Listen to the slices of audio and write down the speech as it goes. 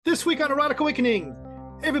This week on Erotic Awakening,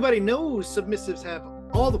 everybody knows submissives have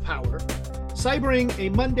all the power. Cybering a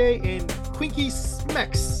Monday and Quinky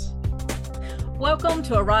Smecks. Welcome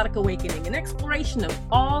to Erotic Awakening, an exploration of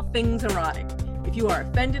all things erotic. If you are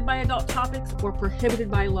offended by adult topics or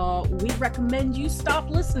prohibited by law, we recommend you stop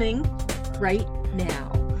listening right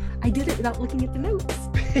now. I did it without looking at the notes.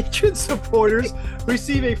 Patron supporters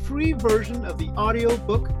receive a free version of the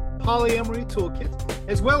audiobook Polyamory Toolkit,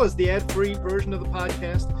 as well as the ad-free version of the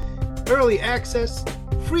podcast, early access,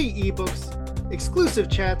 free ebooks,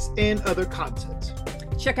 exclusive chats, and other content.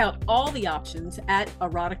 Check out all the options at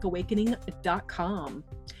eroticawakening.com.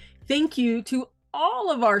 Thank you to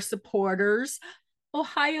all of our supporters.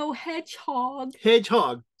 Ohio Hedgehog.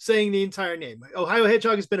 Hedgehog, saying the entire name. Ohio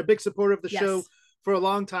Hedgehog has been a big supporter of the show for a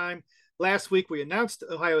long time. Last week, we announced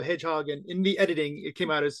Ohio Hedgehog, and in the editing, it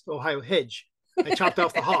came out as Ohio Hedge. I chopped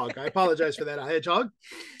off the hog. I apologize for that, Hedgehog.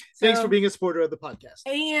 Thanks for being a supporter of the podcast.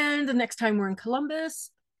 And the next time we're in Columbus,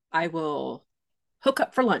 I will hook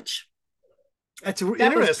up for lunch. That's that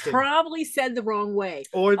interesting. Was probably said the wrong way.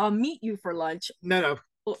 Or I'll meet you for lunch. No.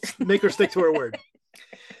 Make her stick to her word.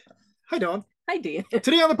 Hi, Dawn. Hi, Dan.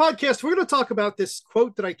 Today on the podcast, we're going to talk about this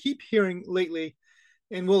quote that I keep hearing lately,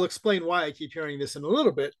 and we'll explain why I keep hearing this in a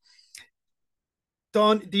little bit.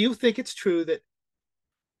 Dawn, do you think it's true that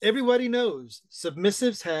everybody knows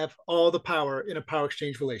submissives have all the power in a power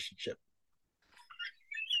exchange relationship?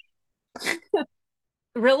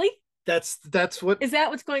 Really? That's what is that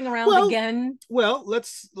what's going around again? Well,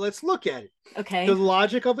 let's look at it. Okay. The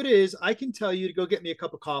logic of it is I can tell you to go get me a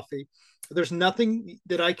cup of coffee. There's nothing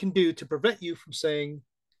that I can do to prevent you from saying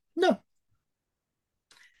no.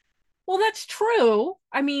 Well, that's true.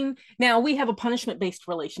 I mean, now we have a punishment-based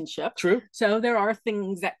relationship. True. So there are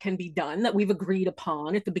things that can be done that we've agreed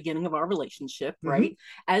upon at the beginning of our relationship, right?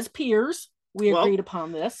 As peers, we agreed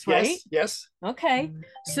upon this, right? Yes. Okay.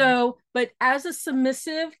 So, but as a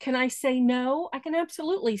submissive, can I say no? I can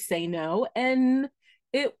absolutely say no. And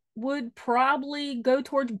it would probably go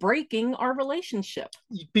towards breaking our relationship.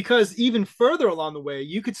 Because even further along the way,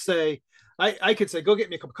 you could say, I could say, go get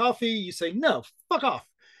me a cup of coffee. You say, no, fuck off.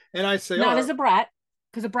 And I say, not as a brat,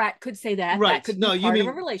 because a brat could say that. Right. That could no, be you part mean of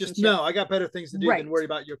a relationship. just no, I got better things to do than worry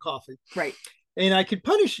about your coffee. Right. And I could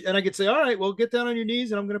punish, and I could say, all right, well, get down on your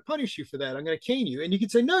knees and I'm going to punish you for that. I'm going to cane you. And you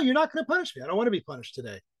could say, no, you're not going to punish me. I don't want to be punished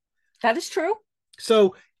today. That is true.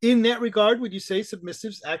 So in that regard, would you say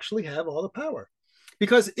submissives actually have all the power?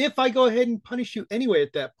 Because if I go ahead and punish you anyway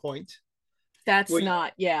at that point. That's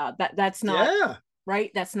not, that's not,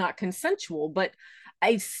 right? That's not consensual, but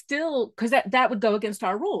I still, because that would go against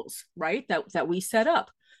our rules, right? That we set up.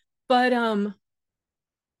 But I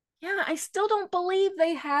still don't believe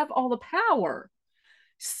they have all the power.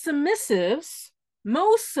 Submissives,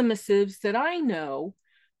 most submissives that I know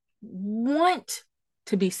want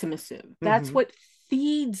to be submissive. That's what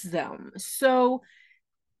feeds them. So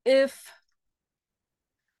and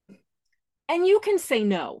you can say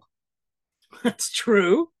no. That's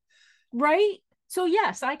true. Right? So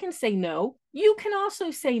yes, I can say no. You can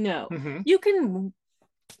also say no. You can,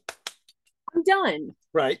 I'm done.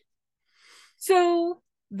 Right. So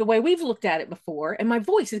the way we've looked at it before, and my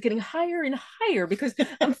voice is getting higher and higher because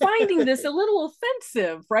I'm finding this a little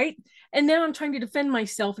offensive, right? And now I'm trying to defend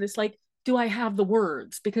myself, and it's like, do I have the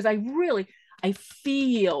words? Because I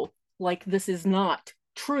feel like this is not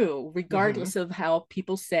true, regardless of how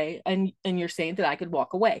people say, and you're saying that I could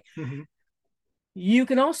walk away. You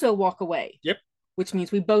can also walk away. Yep. Which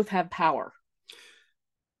means we both have power.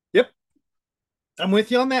 Yep. I'm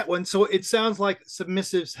with you on that one. So it sounds like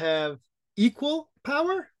submissives have equal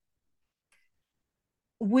power?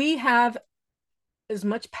 We have as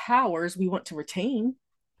much power as we want to retain.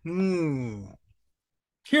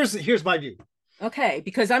 Here's my view. Okay,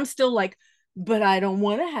 because I'm still like, but I don't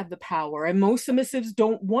want to have the power. And most submissives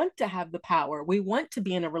don't want to have the power. We want to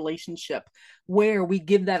be in a relationship where we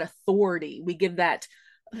give that authority. We give that,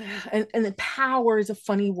 and the power is a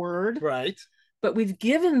funny word. Right. But we've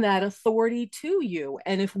given that authority to you.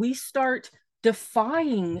 And if we start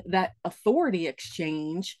defying that authority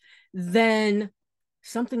exchange, then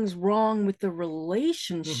something's wrong with the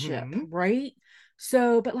relationship, right?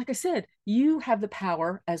 So, but like I said, you have the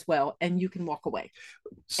power as well, and you can walk away.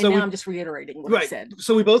 So and now I'm just reiterating what I said.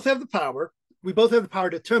 So we both have the power. We both have the power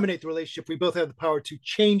to terminate the relationship. We both have the power to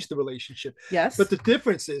change the relationship. Yes. But the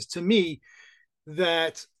difference is, to me,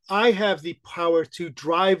 that I have the power to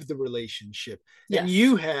drive the relationship. Yes. And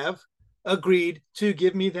you have agreed to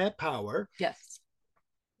give me that power. Yes.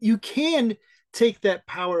 You can take that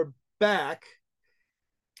power back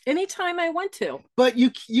anytime I want to. But you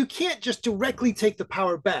can't just directly take the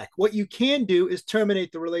power back. What you can do is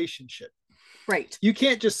terminate the relationship. Right. You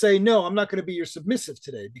can't just say, no, I'm not going to be your submissive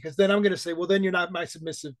today, because then I'm going to say, well, then you're not my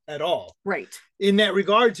submissive at all. Right. In that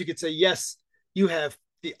regards, you could say, yes, you have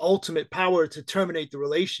the ultimate power to terminate the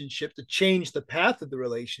relationship, to change the path of the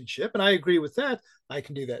relationship. And I agree with that. I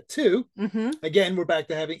can do that too. Mm-hmm. Again, we're back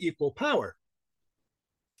to having equal power.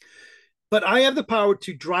 But I have the power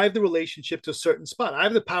to drive the relationship to a certain spot. I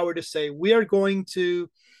have the power to say, we are going to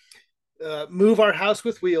move our house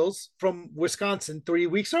with wheels from Wisconsin 3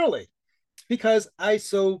 weeks early, because I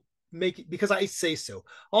say so.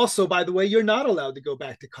 Also, by the way, you're not allowed to go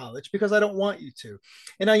back to college because I don't want you to.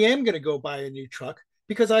 And I am going to go buy a new truck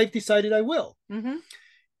because I've decided I will. Mm-hmm.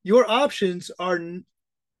 Your options are,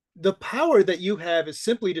 the power that you have is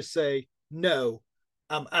simply to say, no,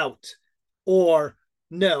 I'm out. Or,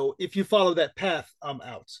 no, if you follow that path, I'm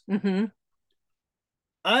out. Mm-hmm.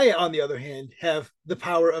 I, on the other hand, have the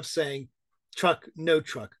power of saying, truck, no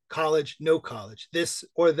truck, college, no college, this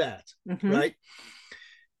or that, mm-hmm. right?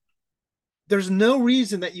 There's no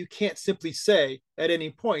reason that you can't simply say at any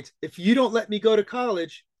point, if you don't let me go to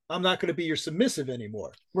college, I'm not going to be your submissive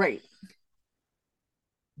anymore. Right.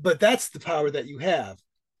 But that's the power that you have.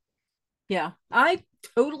 Yeah, I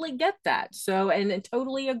totally get that. So, and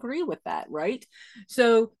totally agree with that, right?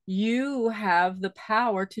 So you have the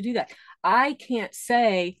power to do that. I can't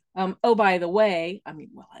say, oh, by the way, I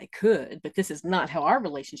mean, well, I could, but this is not how our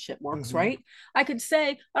relationship works, mm-hmm. right? I could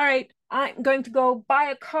say, all right, I'm going to go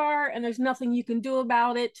buy a car and there's nothing you can do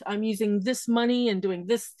about it. I'm using this money and doing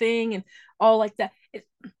this thing and all like that.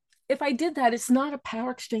 If I did that, it's not a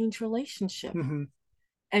power exchange relationship. Mm-hmm.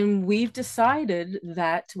 And we've decided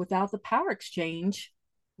that without the power exchange,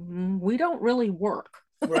 we don't really work.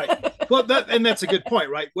 Right. Well, that's a good point,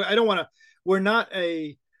 right? I don't want to, we're not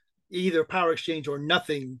a either power exchange or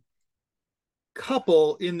nothing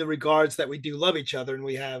couple in the regards that we do love each other and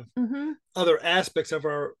we have mm-hmm. other aspects of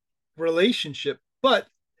our relationship. But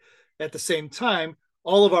at the same time,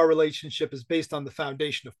 all of our relationship is based on the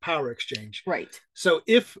foundation of power exchange. Right. So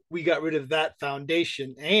if we got rid of that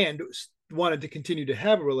foundation and wanted to continue to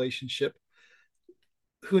have a relationship,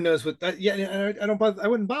 who knows what that, yeah, I don't bother, I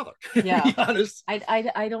wouldn't bother. Yeah. To be honest.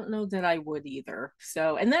 I don't know that I would either.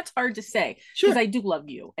 So, and that's hard to say because I do love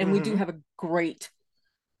you and mm-hmm. we do have a great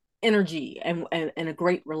energy and a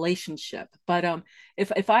great relationship. But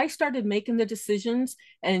if I started making the decisions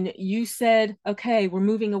and you said, okay, we're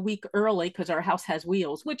moving a week early because our house has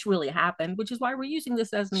wheels, which really happened, which is why we're using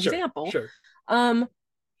this as an example. Sure.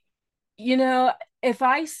 You know, if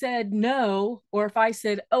I said no, or if I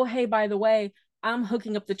said, oh, hey, by the way, I'm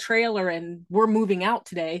hooking up the trailer and we're moving out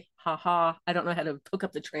today. Haha, I don't know how to hook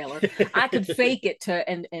up the trailer. I could fake it to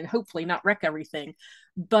and hopefully not wreck everything.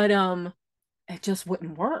 But it just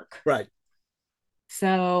wouldn't work. Right.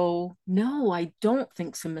 So no, I don't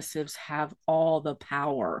think submissives have all the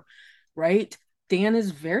power, right? Dan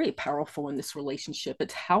is very powerful in this relationship.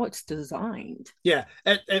 It's how it's designed. Yeah.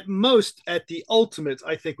 At most, at the ultimate,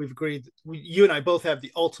 I think we've agreed, you and I both have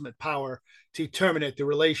the ultimate power to terminate the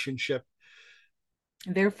relationship.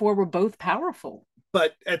 Therefore, we're both powerful.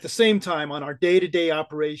 But at the same time, on our day-to-day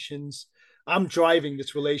operations, I'm driving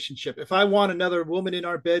this relationship. If I want another woman in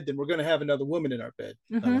our bed, then we're going to have another woman in our bed.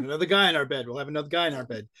 Mm-hmm. I want another guy in our bed, we'll have another guy in our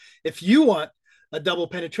bed. If you want a double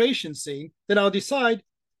penetration scene, then I'll decide.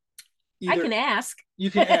 I can ask.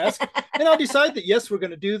 You can ask. And I'll decide that, yes, we're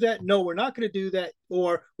going to do that. No, we're not going to do that.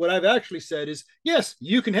 Or what I've actually said is, yes,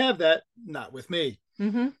 you can have that, not with me.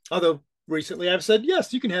 Mm-hmm. Although recently I've said,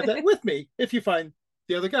 yes, you can have that with me if you find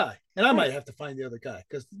the other guy. And I might have to find the other guy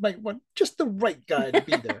because I might want just the right guy to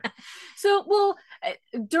be there. So, well,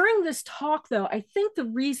 during this talk, though, I think the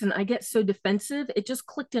reason I get so defensive, it just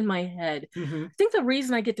clicked in my head. Mm-hmm. I think the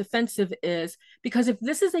reason I get defensive is because if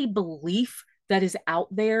this is a belief that is out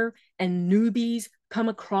there and newbies come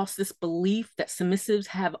across this belief that submissives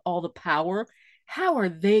have all the power, how are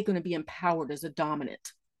they going to be empowered as a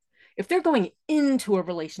dominant? If they're going into a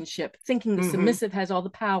relationship thinking the mm-hmm. submissive has all the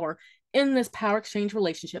power in this power exchange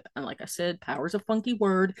relationship, and like I said, power is a funky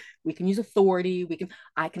word. We can use authority.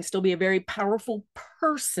 I can still be a very powerful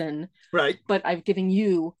person, right? But I've given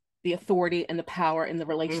you the authority and the power in the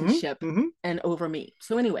relationship mm-hmm. and over me.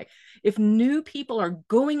 So anyway, if new people are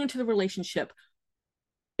going into the relationship,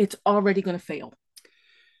 it's already going to fail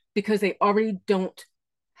because they already don't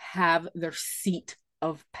have their seat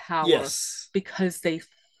of power. Yes. Because they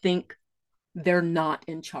think they're not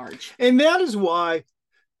in charge. And that is why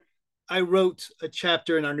I wrote a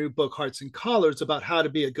chapter in our new book, Hearts and Collars, about how to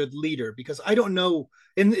be a good leader, because I don't know.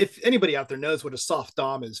 And if anybody out there knows what a soft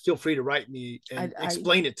dom is, feel free to write me and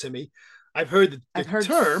explain it to me. I've heard I've heard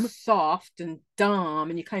term soft and dom,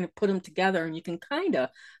 and you kind of put them together and you can kind of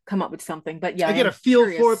come up with something. But yeah, I get a feel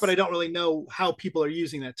for it, but I don't really know how people are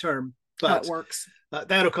using that term. But how it works.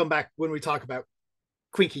 That'll come back when we talk about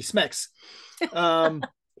Quinky Smecks. I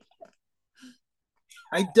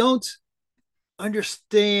don't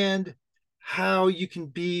understand how you can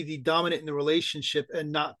be the dominant in the relationship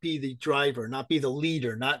and not be the driver, not be the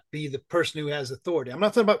leader, not be the person who has authority. I'm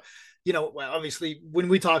not talking about, well, obviously when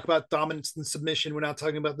we talk about dominance and submission, we're not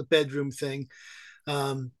talking about the bedroom thing.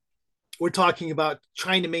 We're talking about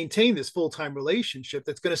trying to maintain this full-time relationship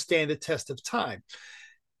that's going to stand the test of time.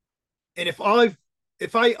 And if I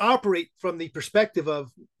operate from the perspective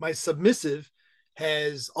of my submissive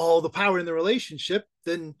has all the power in the relationship,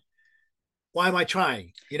 then why am I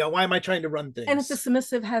trying? Why am I trying to run things? And if the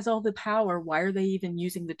submissive has all the power, why are they even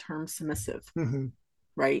using the term submissive? Mm-hmm.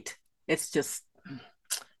 Right? It's just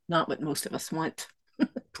not what most of us want.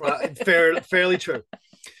 Fairly true.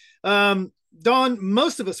 Dawn,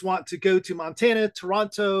 most of us want to go to Montana,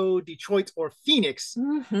 Toronto, Detroit, or Phoenix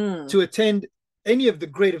to attend any of the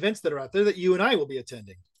great events that are out there that you and I will be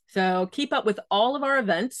attending. So keep up with all of our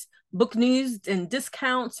events, book news and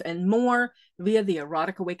discounts and more via the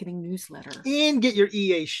Erotic Awakening newsletter. And get your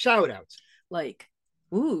EA shout outs. Like,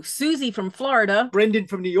 Susie from Florida. Brendan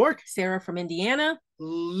from New York. Sarah from Indiana.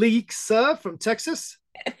 Lisa from Texas.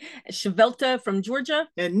 Shavelta from Georgia.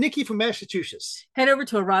 And Nikki from Massachusetts. Head over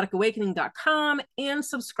to eroticawakening.com and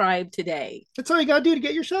subscribe today. That's all you got to do to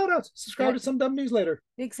get your shout outs. Subscribe to some dumb newsletter.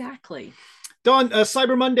 Exactly. Dawn,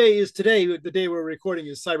 Cyber Monday is today. The day we're recording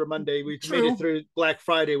is Cyber Monday. We made it through Black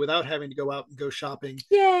Friday without having to go out and go shopping.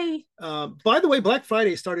 Yay. By the way, Black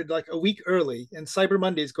Friday started like a week early, and Cyber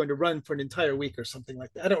Monday is going to run for an entire week or something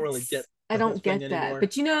like that. I don't really get that. Anymore.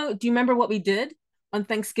 But do you remember what we did on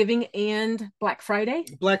Thanksgiving and Black Friday?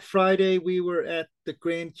 Black Friday, we were at the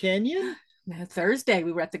Grand Canyon. Thursday,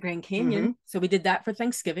 we were at the Grand Canyon. Mm-hmm. So we did that for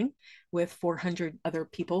Thanksgiving with 400 other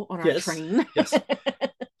people on our train. Yes.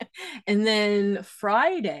 And then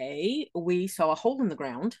Friday, we saw a hole in the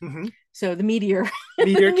ground. Mm-hmm. So the meteor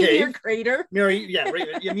crater.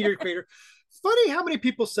 Meteor crater. Funny how many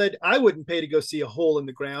people said I wouldn't pay to go see a hole in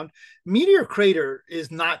the ground. Meteor crater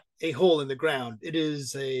is not a hole in the ground. It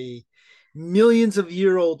is a millions of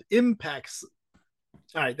year old impacts.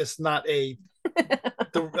 All right, that's not a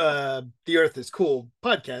the Earth is cool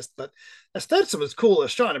podcast, but that's was cool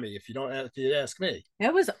astronomy. If you ask me,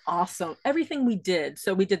 it was awesome. Everything we did.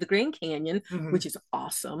 So we did the Grand Canyon, mm-hmm. which is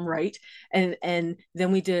awesome, right? And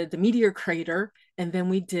then we did the meteor crater, and then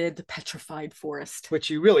we did the petrified forest, which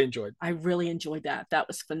you really enjoyed. I really enjoyed that. That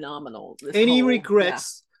was phenomenal. Any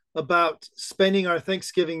regrets about spending our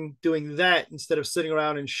Thanksgiving doing that instead of sitting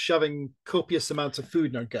around and shoving copious amounts of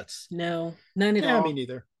food in our guts? No, none at all. Me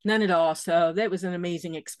neither. None at all. So that was an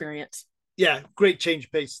amazing experience. Yeah, great change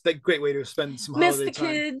of pace. That great way to spend some holiday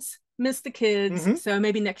time. Miss the kids. Mm-hmm. So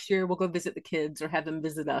maybe next year we'll go visit the kids or have them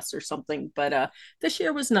visit us or something. But this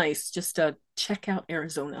year was nice just to check out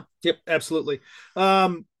Arizona. Yep, absolutely.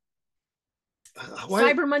 Cyber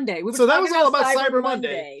Monday. So that was all about Cyber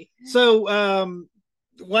Monday. So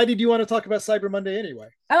why did you want to talk about Cyber Monday anyway?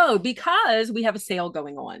 Oh, because we have a sale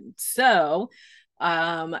going on. So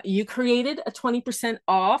you created a 20%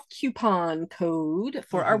 off coupon code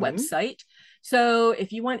for our website. So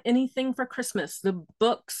if you want anything for Christmas, the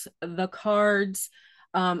books, the cards,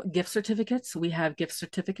 gift certificates, we have gift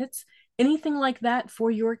certificates, anything like that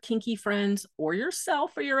for your kinky friends or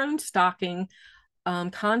yourself for your own stocking.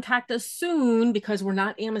 Contact us soon because we're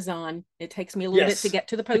not Amazon. It takes me a little bit to get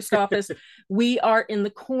to the post office. We are in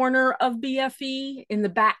the corner of BFE, in the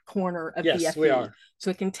back corner of BFE. Yes, we are.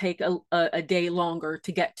 So it can take a day longer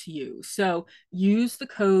to get to you. So use the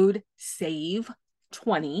code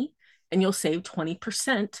SAVE20 and you'll save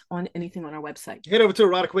 20% on anything on our website. Head over to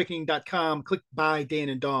eroticawakening.com, click buy Dan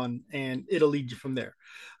and Dawn, and it'll lead you from there.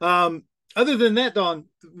 Other than that, Dawn,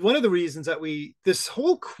 one of the reasons that this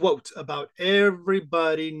whole quote about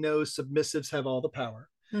everybody knows submissives have all the power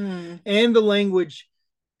and the language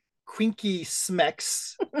Quinky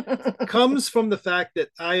Smecks comes from the fact that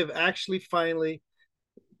I have actually finally,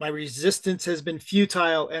 my resistance has been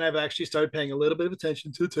futile and I've actually started paying a little bit of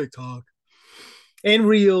attention to TikTok and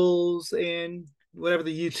Reels and whatever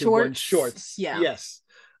the YouTube shorts. Yeah. Yes.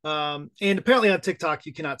 And apparently on TikTok,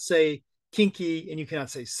 you cannot say kinky and you cannot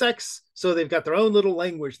say sex, so they've got their own little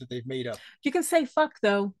language that they've made up. You can say fuck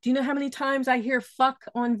though. Do you know how many times I hear fuck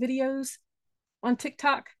on videos on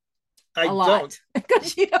TikTok? I don't,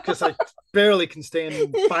 because I barely can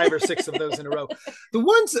stand 5 or 6 of those in a row. The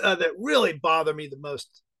ones that really bother me the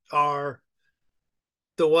most are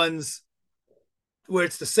the ones where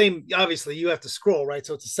it's the same. Obviously, you have to scroll, right?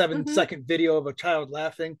 So it's a 7-second video of a child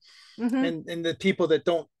laughing, and the people that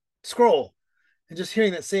don't scroll. And just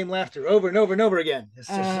hearing that same laughter over and over and over again, it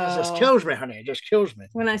just kills me, honey. It just kills me.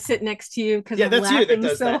 When I sit next to you because I'm laughing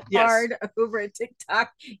so hard over at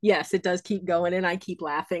TikTok, yes, it does keep going, and I keep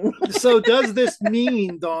laughing. So does this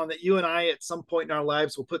mean, Dawn, that you and I at some point in our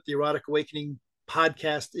lives will put the Erotic Awakening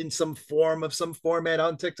podcast in some format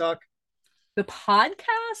on TikTok? The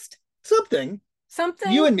podcast? Something.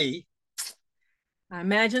 You and me. I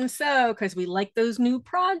imagine so, because we like those new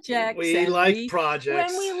projects. We like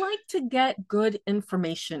projects. When we like to get good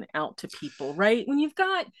information out to people, right? When you've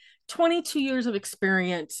got 22 years of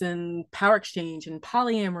experience in power exchange and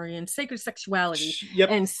polyamory and sacred sexuality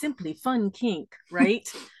and simply fun kink, right?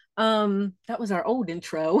 That was our old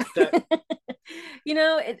intro. We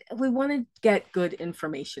want to get good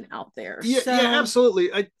information out there. Yeah, absolutely.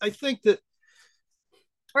 I think that,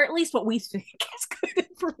 or at least what we think is good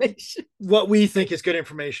information. What we think is good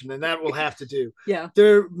information, and that we'll have to do. Yeah.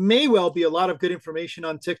 There may well be a lot of good information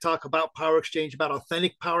on TikTok about power exchange, about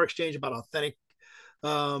authentic power exchange, about authentic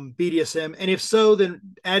BDSM. And if so, then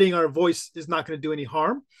adding our voice is not going to do any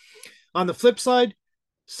harm. On the flip side,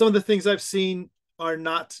 some of the things I've seen are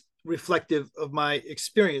not reflective of my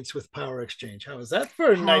experience with power exchange. How is that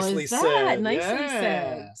for nicely said? Nicely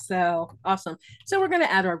said. So awesome. So we're going to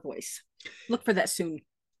add our voice. Look for that soon.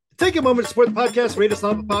 Take a moment to support the podcast. Rate us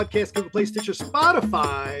on the podcast, Google Play, Stitcher,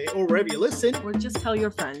 Spotify, or wherever you listen. Or just tell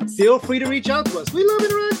your friends. Feel free to reach out to us. We love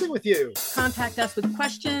interacting with you. Contact us with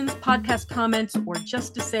questions, podcast comments, or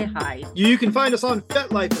just to say hi. You can find us on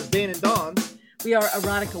FetLife as Dan and Dawn. We are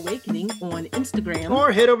Erotic Awakening on Instagram.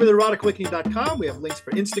 Or head over to eroticawakening.com. We have links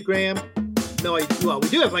for Instagram. We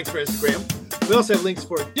do have links for Instagram. We also have links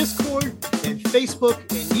for Discord and Facebook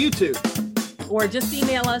and YouTube. Or just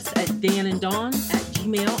email us at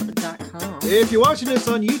dananddawn@gmail.com. If you're watching this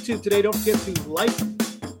on YouTube today, don't forget to like,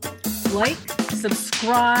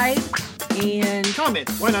 subscribe, and comment.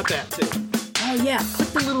 Why not that too? Oh yeah,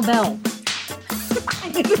 click the little bell.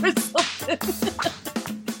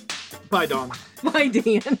 Bye, Dawn. Bye,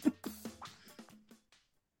 Dan.